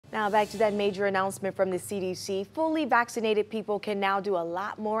Now back to that major announcement from the CDC. Fully vaccinated people can now do a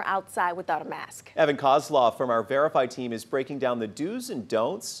lot more outside without a mask. Evan Kozloff from our Verify team is breaking down the do's and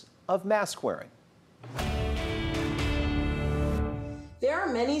don'ts of mask wearing. There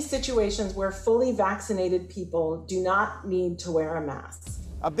are many situations where fully vaccinated people do not need to wear a mask.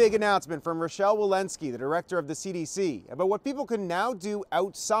 A big announcement from Rochelle Walensky, the director of the CDC, about what people can now do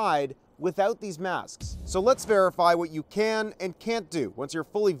outside without these masks. So let's verify what you can and can't do once you're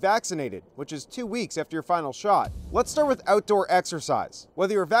fully vaccinated, which is 2 weeks after your final shot. Let's start with outdoor exercise.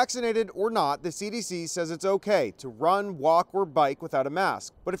 Whether you're vaccinated or not, the CDC says it's okay to run, walk, or bike without a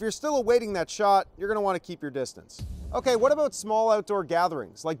mask. But if you're still awaiting that shot, you're going to want to keep your distance. Okay, what about small outdoor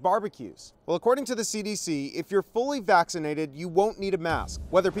gatherings, like barbecues? Well, according to the CDC, if you're fully vaccinated, you won't need a mask,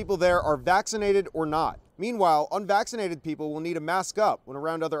 whether people there are vaccinated or not. Meanwhile, unvaccinated people will need a mask up when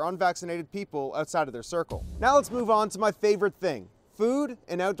around other unvaccinated people outside of their circle. Now let's move on to my favorite thing. Food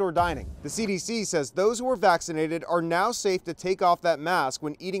and outdoor dining. The CDC says those who are vaccinated are now safe to take off that mask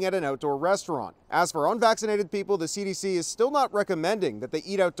when eating at an outdoor restaurant. As for unvaccinated people, the CDC is still not recommending that they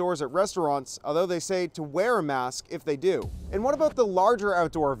eat outdoors at restaurants, although they say to wear a mask if they do. And what about the larger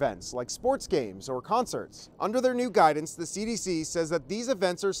outdoor events, like sports games or concerts? Under their new guidance, the CDC says that these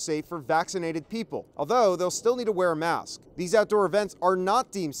events are safe for vaccinated people, although they'll still need to wear a mask. These outdoor events are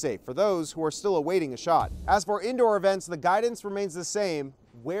not deemed safe for those who are still awaiting a shot. As for indoor events, the guidance remains the same.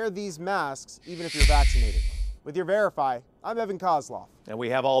 Wear these masks even if you're vaccinated. With your Verify, I'm Evan Kozloff. And we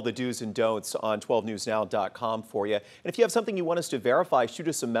have all the do's and don'ts on 12newsnow.com for you. And if you have something you want us to verify, shoot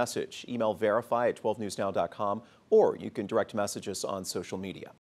us a message. Email verify@12newsnow.com, or you can direct message us on social media.